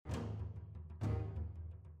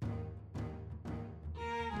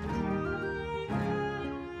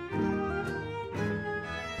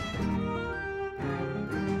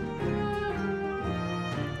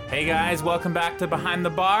Hey guys, welcome back to Behind the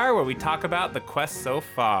Bar, where we talk about the quest so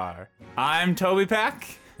far. I'm Toby Pack.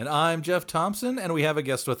 And I'm Jeff Thompson, and we have a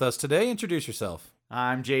guest with us today. Introduce yourself.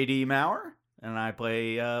 I'm JD Maurer, and I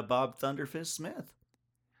play Bob Thunderfist Smith.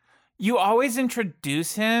 You always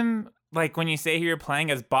introduce him, like when you say who you're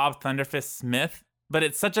playing, as Bob Thunderfist Smith, but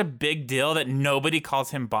it's such a big deal that nobody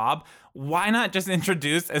calls him Bob. Why not just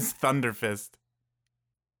introduce as Thunderfist?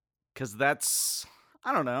 Because that's,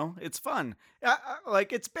 I don't know, it's fun.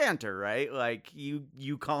 Like, it's banter, right? Like,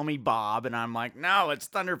 you call me Bob, and I'm like, no, it's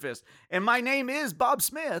Thunderfist. And my name is Bob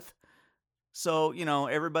Smith. So,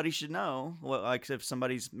 everybody should know. Well, like, if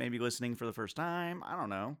somebody's maybe listening for the first time, I don't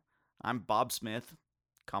know. I'm Bob Smith.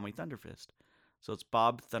 Call me Thunderfist. So it's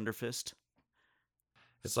Bob Thunderfist.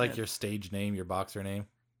 It's like your stage name, your boxer name.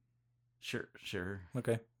 Sure.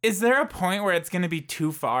 Okay. Is there a point where it's going to be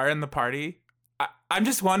too far in the party? I'm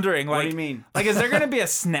just wondering, like, What do you mean? Like, is there going to be a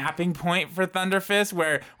snapping point for Thunderfist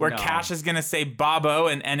where No. Cash is going to say Bobo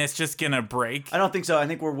and it's just going to break? I don't think so. I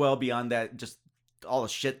think we're well beyond that, just all the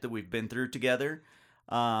shit that we've been through together.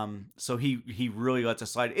 So he really lets it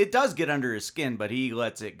slide. It does get under his skin, but he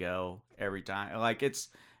lets it go every time. Like, it's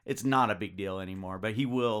not a big deal anymore, but he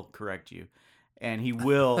will correct you. And he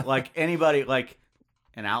will, like anybody, like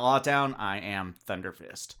in Outlaw Town, I am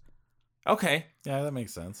Thunderfist. Okay. Yeah, that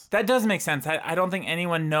makes sense. That does make sense. I don't think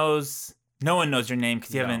anyone knows... No one knows your name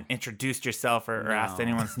because you No. haven't introduced yourself or No. asked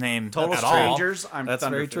anyone's name Total at all. strangers, I'm That's Thunderfist.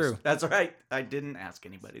 very true. That's right. I didn't ask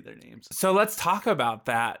anybody their names. So let's talk about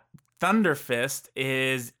that. Thunderfist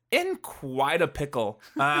is in quite a pickle.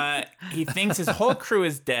 He thinks his whole crew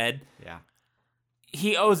is dead. Yeah.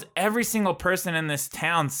 He owes every single person in this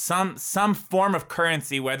town some form of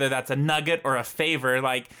currency, whether that's a nugget or a favor.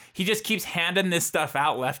 Like, he just keeps handing this stuff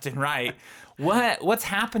out left and right. What's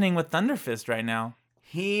happening with Thunderfist right now?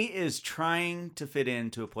 He is trying to fit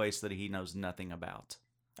into a place that he knows nothing about.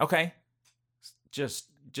 Okay. Just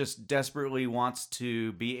desperately wants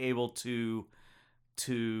to be able to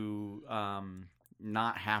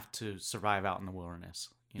not have to survive out in the wilderness.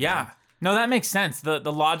 you Yeah. know? No, that makes sense. The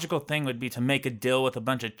logical thing would be to make a deal with a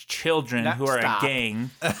bunch of children who are Stop. a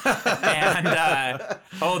gang and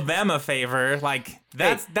owe them a favor. Like,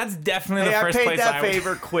 that's definitely the first I paid place that I would...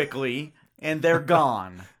 favor quickly, and they're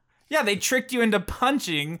gone. Yeah, they tricked you into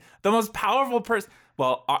punching the most powerful person.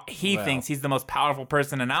 Well, he Well. thinks he's the most powerful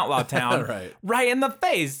person in Outlaw Town. Right. In the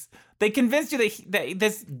face. They convinced you that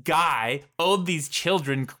this guy owed these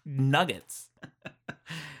children nuggets.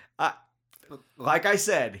 Like I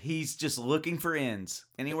said, he's just looking for ends.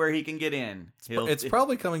 Anywhere he can get in. It's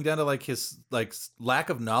probably coming down to like his lack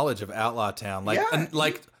of knowledge of Outlaw Town, Yeah.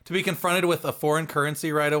 To be confronted with a foreign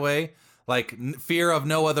currency right away, like fear of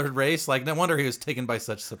no other race. Like, no wonder he was taken by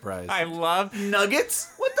such surprise. I love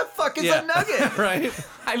nuggets? What the fuck is Yeah. a nugget? Right?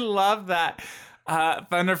 I love that.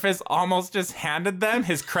 Thunderfist almost just handed them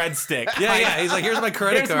his cred stick. Yeah. He's like, here's my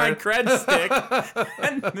credit Here's my card. cred stick.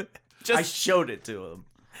 And just I showed it to him.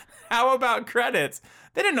 how about credits?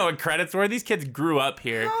 They didn't know what credits were. These kids grew up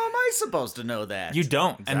here. How am I supposed to know that? You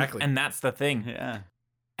don't. Exactly. And that's the thing. Yeah.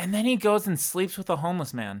 And then he goes and sleeps with a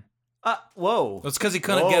homeless man. Whoa. It's because he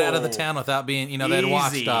couldn't get out of the Whoa. town without being, they had Easy.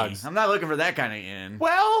 watchdogs. I'm not looking for that kind of in.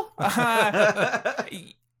 Well,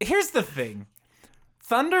 here's the thing.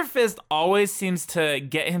 Thunderfist always seems to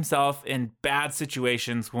get himself in bad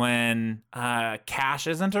situations when Cash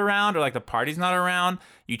isn't around or like the party's not around.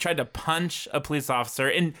 You tried to punch a police officer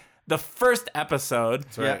in the first episode.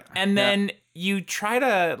 That's right. And then you try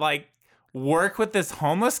to like work with this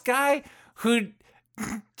homeless guy who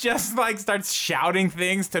just like starts shouting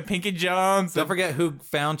things to Pinky Jones. Don't forget who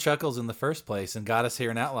found Chuckles in the first place and got us here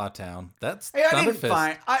in Outlaw Town. That's Hey, I didn't Thunderfist.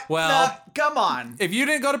 find. Well, come on. if you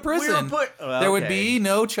didn't go to prison, there would be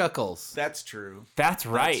no Chuckles. That's true. That's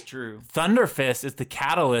right. That's true. Thunderfist is the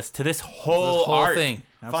catalyst to this whole, This whole art. thing.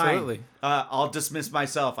 Absolutely. Fine. I'll dismiss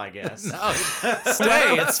myself, I guess.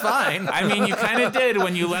 Stay. It's fine. I mean, you kind of did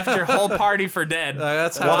when you left your whole party for dead.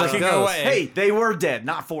 That's how it walking goes. away. Hey, they were dead,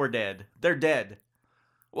 not for dead. They're dead.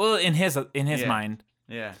 Well, in his Yeah. mind.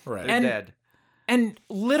 Yeah. Right. They're And- dead. And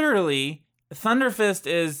literally, Thunderfist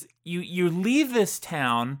is you leave this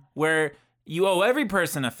town where you owe every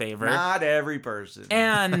person a favor, Not every person.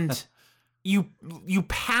 and you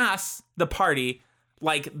pass the party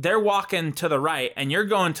like they're walking to the right and you're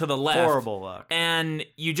going to the left. Horrible luck. And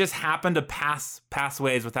you just happen to pass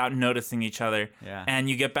ways without noticing each other. Yeah. And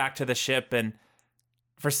you get back to the ship, and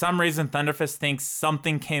for some reason, Thunderfist thinks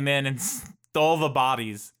something came in and stole the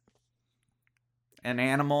bodies. An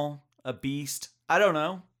animal, a beast. I don't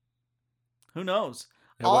know. Who knows?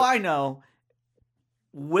 Yeah, All what- I know,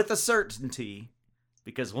 with a certainty,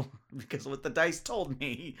 because what the dice told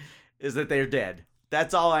me, is that they're dead.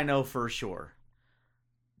 That's all I know for sure.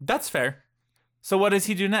 That's fair. So what does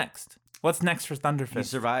he do next? What's next for He Thunderfist?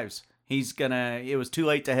 survives. It was too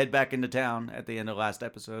late to head back into town at the end of last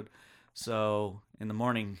episode. So in the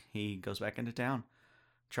morning, he goes back into town,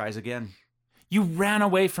 tries again. You ran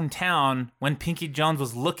away from town when Pinky Jones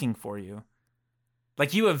was looking for you.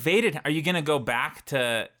 Like, you evaded. Are you going to go back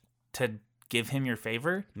to give him your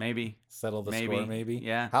favor? Maybe. Settle the Maybe. score, maybe.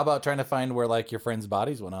 Yeah. How about trying to find where like your friends'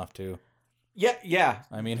 bodies went off to? Yeah.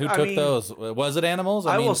 I mean, who took those? Was it animals?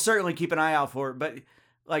 I mean, will certainly keep an eye out for it, but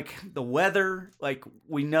like the weather, like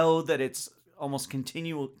we know that it's almost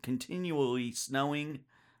continually snowing.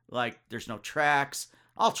 Like there's no tracks.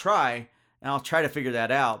 I'll try to figure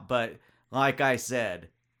that out, but like I said,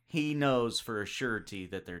 he knows for a surety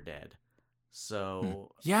that they're dead.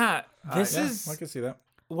 So Yeah, this yeah, is I can see that.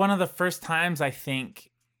 one of the first times I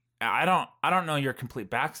think I don't know your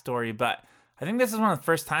complete backstory, but I think this is one of the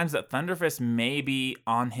first times that Thunderfist may be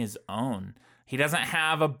on his own. He doesn't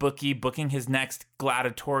have a bookie booking his next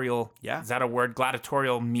gladiatorial. Yeah. Is that a word?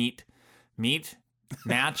 Gladiatorial meet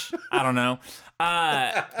match? I don't know.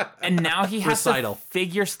 And now he has Recital. to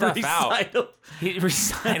figure stuff out.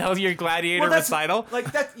 Recital your gladiator recital.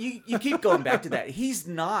 Like that, you keep going back to that. He's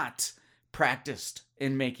not practiced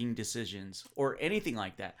in making decisions or anything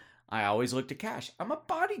like that. I always look to Cash. I'm a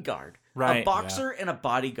bodyguard, Right, a boxer and a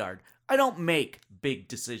bodyguard. I don't make big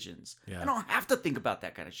decisions. Yeah. I don't have to think about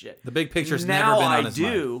that kind of shit. The big picture's Now never been on I his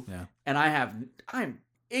do, mind. Yeah. and I'm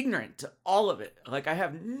ignorant to all of it. Like I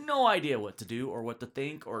have no idea what to do or what to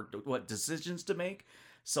think or what decisions to make.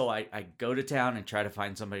 So I go to town and try to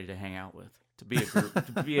find somebody to hang out with, to be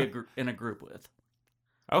a group, in a group with.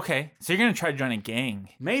 Okay, so you're gonna try to join a gang.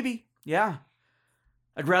 Maybe, yeah.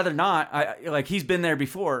 I'd rather not. Like he's been there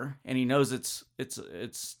before, and he knows it's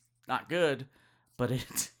not good, but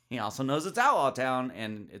he also knows it's Outlaw Town,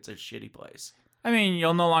 and it's a shitty place. I mean,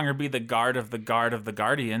 you'll no longer be the guard of the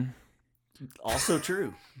Guardian. Also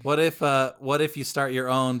true. What if you start your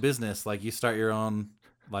own business? Like you start your own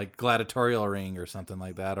like gladiatorial ring or something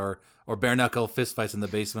like that, or bare knuckle fist fights in the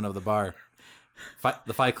basement of the bar.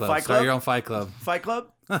 The Fight Club. Fight Start Club? your own Fight Club. Fight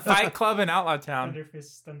Club? Fight Club in Outlaw Town.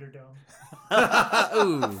 Thunderfist Thunderdome.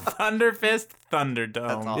 Ooh. Thunderfist Thunderdome.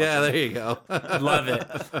 That's awesome. Yeah, there you go. Love it.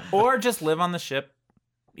 Or just live on the ship,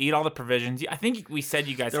 eat all the provisions. I think we said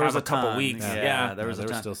you guys There have was a a couple ton. weeks. Yeah. Yeah. There was a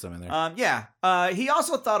ton. still some in there. Yeah. He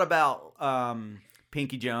also thought about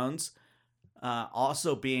Pinky Jones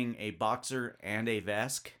also being a boxer and a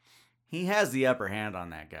Vesk. He has the upper hand on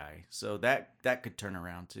that guy, so that could turn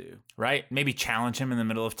around too. Right? Maybe challenge him in the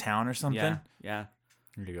middle of town or something. Yeah.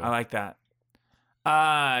 There you go. I like that.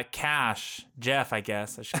 Cash. Jeff, I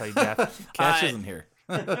guess. I should call you Jeff. Cash isn't here.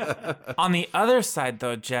 On the other side,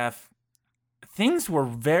 though, Jeff, things were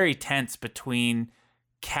very tense between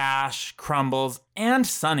Cash, Crumbles, and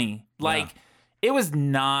Sunny. Like, it was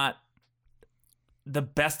not the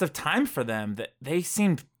best of time for them. That they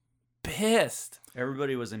seemed pissed.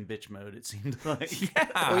 Everybody was in bitch mode, it seemed like. Yeah.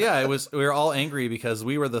 Well, yeah, we were all angry because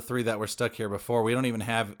we were the three that were stuck here before. We don't even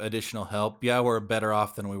have additional help. Yeah, we're better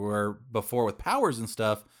off than we were before with powers and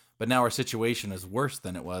stuff, but now our situation is worse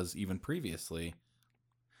than it was even previously.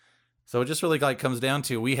 So it just really like comes down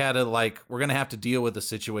to we're gonna have to deal with the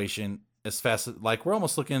situation as fast as we're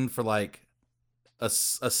almost looking for like a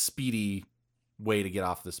speedy way to get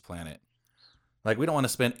off this planet. Like we don't want to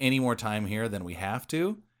spend any more time here than we have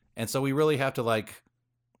to. And so we really have to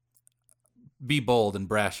be bold and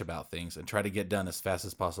brash about things and try to get done as fast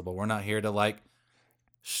as possible. We're not here to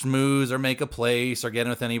schmooze or make a place or get in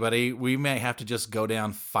with anybody. We may have to just go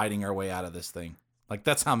down fighting our way out of this thing.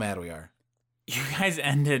 That's how mad we are. You guys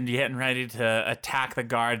ended getting ready to attack the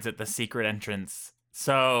guards at the secret entrance.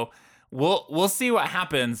 So we'll see what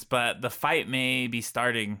happens, but the fight may be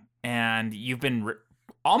starting, and you've been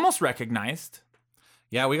almost recognized.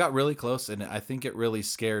 Yeah, we got really close, and I think it really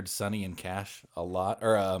scared Sunny and Cash a lot,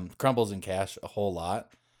 or Crumbles and Cash a whole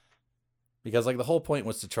lot, because the whole point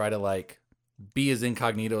was to try to be as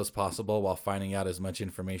incognito as possible while finding out as much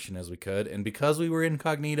information as we could. And because we were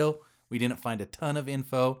incognito, we didn't find a ton of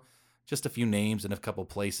info, just a few names and a couple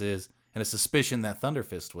places, and a suspicion that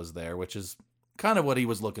Thunderfist was there, which is kind of what he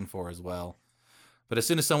was looking for as well. But as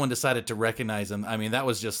soon as someone decided to recognize him, I mean,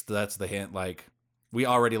 that's the hint. We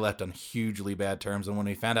already left on hugely bad terms, and when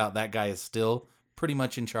we found out that guy is still pretty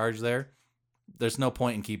much in charge there's no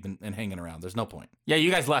point in keeping and hanging around. There's no point. Yeah, you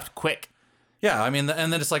guys left quick. Yeah, I mean,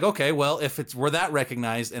 and then it's okay, well, if we're that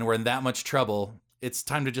recognized and we're in that much trouble, it's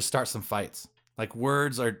time to just start some fights.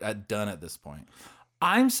 Words are done at this point.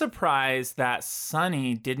 I'm surprised that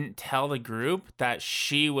Sunny didn't tell the group that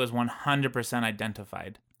she was 100%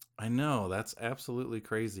 identified. I know, that's absolutely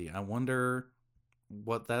crazy. I wonder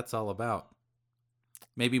what that's all about.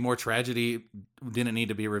 Maybe more tragedy didn't need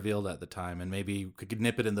to be revealed at the time, and maybe you could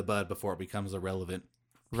nip it in the bud before it becomes a relevant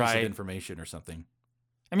piece of Right. information or something.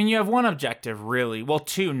 I mean, you have one objective, really. Well,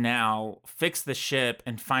 two now. Fix the ship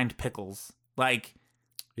and find Pickles. Like,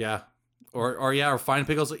 Yeah. Or find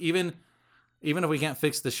Pickles. Even if we can't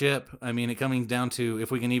fix the ship, I mean, it coming down to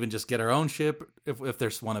if we can even just get our own ship, if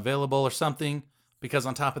there's one available or something. Because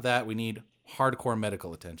on top of that, we need hardcore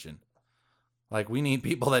medical attention. Like, we need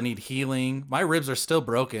people that need healing. My ribs are still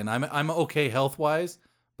broken. I'm okay health wise,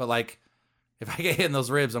 but like, if I get hit in those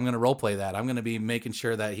ribs, I'm gonna roleplay that. I'm gonna be making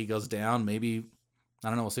sure that he goes down. Maybe, I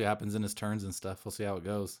don't know. We'll see what happens in his turns and stuff. We'll see how it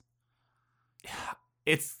goes.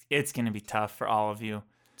 it's going to be tough for all of you.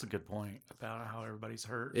 That's a good point about how everybody's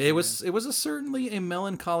hurt. It was certainly a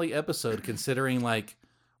melancholy episode, considering like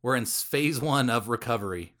we're in phase 1 of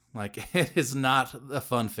recovery. Like, it is not a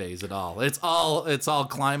fun phase at all. It's all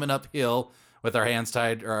climbing uphill with our hands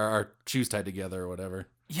tied or our shoes tied together or whatever.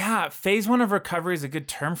 Yeah, phase 1 of recovery is a good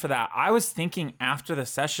term for that. I was thinking after the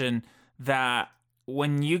session that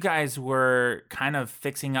when you guys were kind of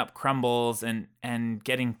fixing up Crumbles and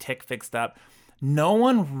getting Tick fixed up, no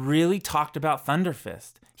one really talked about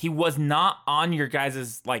Thunderfist. He was not on your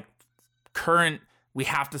guys' like current, we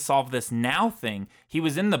have to solve this now thing. He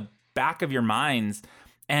was in the back of your minds.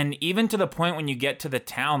 And even to the point when you get to the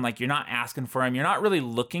town, like, you're not asking for him. You're not really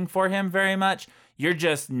looking for him very much. You're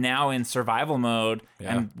just now in survival mode.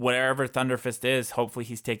 Yeah. And wherever Thunderfist is, hopefully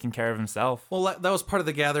he's taking care of himself. Well, that was part of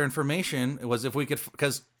the gather information. It was if we could,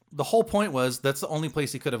 because the whole point was that's the only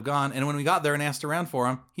place he could have gone. And when we got there and asked around for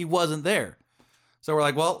him, he wasn't there. So we're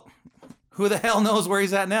like, well, who the hell knows where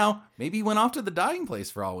he's at now? Maybe he went off to the dying place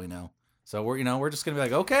for all we know. So we're just gonna be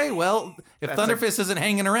like, okay, well, if Thunderfist isn't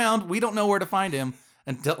hanging around, we don't know where to find him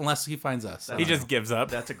unless he finds us. He just gives up.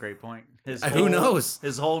 That's a great point. Who knows?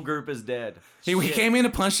 His whole group is dead. He came in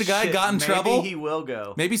and punched a guy, got in trouble. Maybe he will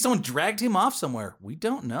go. Maybe someone dragged him off somewhere. We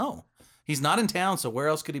don't know. He's not in town, so where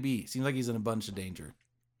else could he be? Seems like he's in a bunch of danger.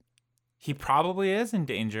 He probably is in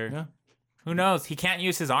danger. Yeah. Who knows? He can't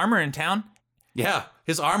use his armor in town. Yeah,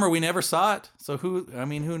 his armor, we never saw it. So who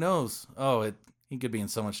knows? Oh, he could be in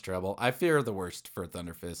so much trouble. I fear the worst for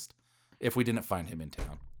Thunderfist if we didn't find him in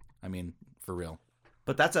town. I mean, for real.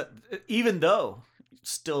 But even though,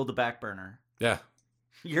 still the back burner. Yeah.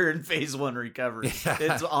 You're in phase 1 recovery. Yeah.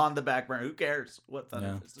 It's on the back burner. Who cares what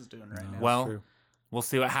Thunderfist is doing right now? Well, true. we'll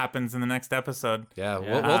see what happens in the next episode. Yeah,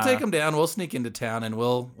 we'll take him down. We'll sneak into town and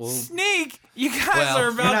we'll Sneak! You guys Well, are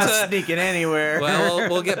You're about not to... sneaking anywhere. well,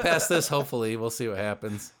 we'll get past this. Hopefully, we'll see what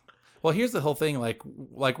happens. Well, here's the whole thing. Like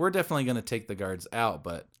we're definitely going to take the guards out,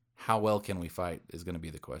 but how well can we fight is going to be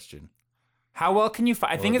the question. How well can you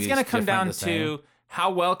fight? I Will think it it's be going to come different, down the same? to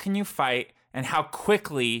how well can you fight and how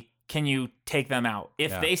quickly can you take them out.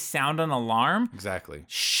 If Yeah. they sound an alarm, Exactly.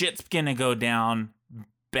 shit's going to go down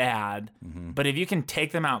bad. Mm-hmm. But if you can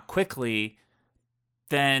take them out quickly,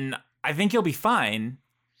 then I think you'll be fine.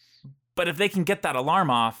 But if they can get that alarm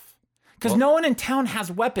off, because no one in town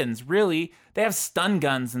has weapons, really. They have stun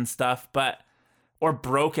guns and stuff, or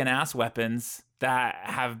broken ass weapons that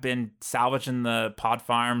have been salvaged in the pod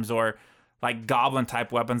farms, or like goblin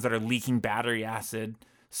type weapons that are leaking battery acid.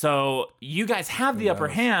 So you guys have the upper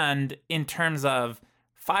hand in terms of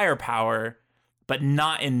firepower, but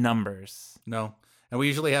not in numbers. No, and we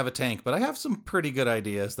usually have a tank, but I have some pretty good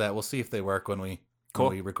ideas that we'll see if they work when we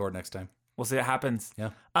record next time. We'll see what happens.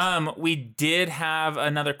 Yeah. We did have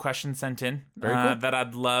another question sent in Very cool. that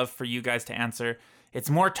I'd love for you guys to answer. It's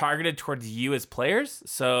more targeted towards you as players,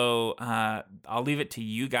 so I'll leave it to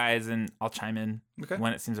you guys and I'll chime in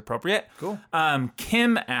when it seems appropriate. Cool.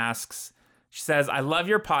 Kim asks, she says, I love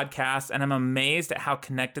your podcast and I'm amazed at how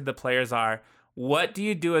connected the players are. What do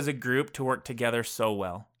you do as a group to work together so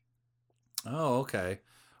well? Oh, okay.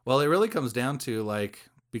 Well, it really comes down to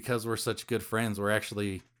because we're such good friends, we're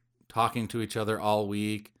actually talking to each other all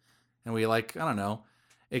week, and we I don't know.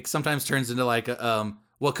 It sometimes turns into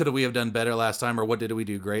what could we have done better last time, or what did we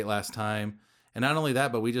do great last time? And not only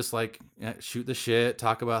that, but we just shoot the shit,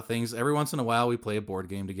 talk about things. Every once in a while, we play a board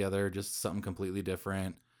game together, just something completely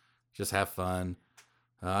different. Just have fun.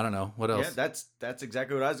 I don't know. What else? Yeah, that's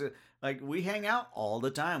exactly what I was like. We hang out all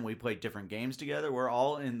the time. We play different games together. We're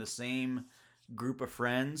all in the same group of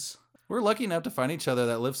friends. We're lucky enough to find each other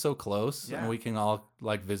that live so close, Yeah. and we can all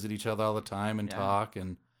visit each other all the time and talk,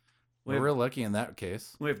 and we're real lucky in that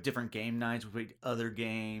case. We have different game nights. We play other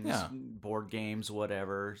games, Yeah. board games,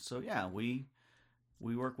 whatever. So yeah, we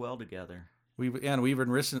work well together. We've been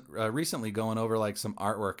recently going over some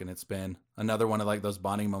artwork, and it's been another one of those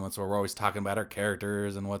bonding moments where we're always talking about our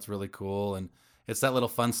characters and what's really cool, and it's that little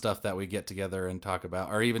fun stuff that we get together and talk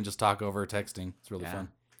about, or even just talk over texting. It's really fun.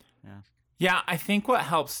 Yeah, I think what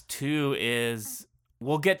helps too is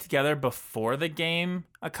we'll get together before the game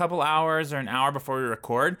a couple hours or an hour before we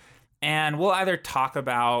record, and we'll either talk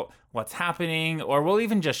about what's happening or we'll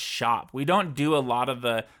even just shop. We don't do a lot of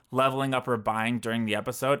the leveling up or buying during the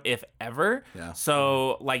episode, if ever. Yeah.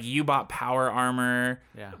 So, like, you bought power armor.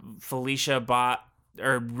 Yeah. Felicia bought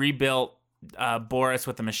or rebuilt Boris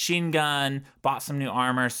with a machine gun, bought some new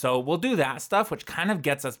armor. So we'll do that stuff, which kind of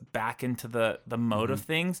gets us back into the mode of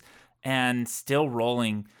things and still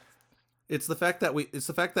rolling. It's the fact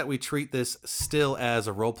that we treat this still as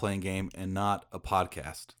a role-playing game and not a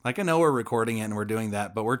podcast. Like, I know we're recording it and we're doing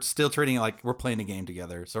that, but we're still treating it like we're playing a game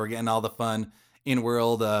together. So we're getting all the fun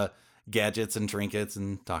in-world gadgets and trinkets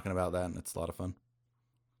and talking about that, and it's a lot of fun.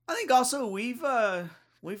 I think also we've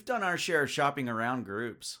done our share of shopping around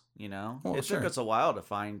groups. Well, It sure. took us a while to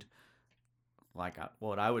find like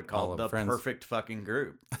what I would call All the of friends. perfect fucking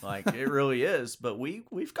group. Like, it really is. But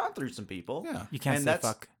we've gone through some people. Yeah. You can't And say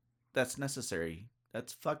fuck. That's necessary.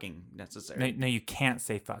 That's fucking necessary. No, you can't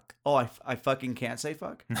say fuck. Oh, I fucking can't say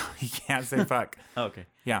fuck? No, you can't say fuck. Okay.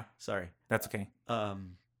 Yeah, Sorry. that's okay.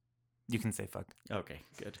 You can say fuck. Okay,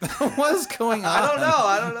 good. What's going on?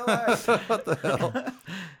 I don't know. What the hell?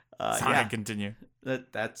 Sorry, Yeah, continue.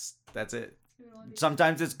 that's it.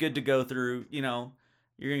 Sometimes it's good to go through, you're going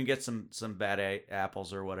to get some bad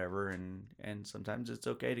apples or whatever, and sometimes it's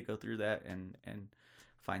okay to go through that and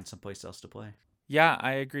find someplace else to play. Yeah,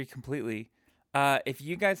 I agree completely. If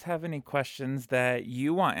you guys have any questions that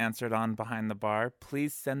you want answered on Behind the Bar,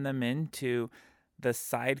 please send them in to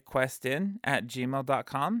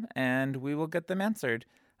thesidequestin@gmail.com and we will get them answered.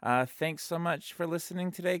 Thanks so much for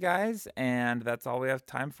listening today, guys, and that's all we have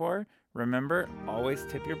time for. Remember, always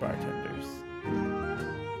tip your bartenders.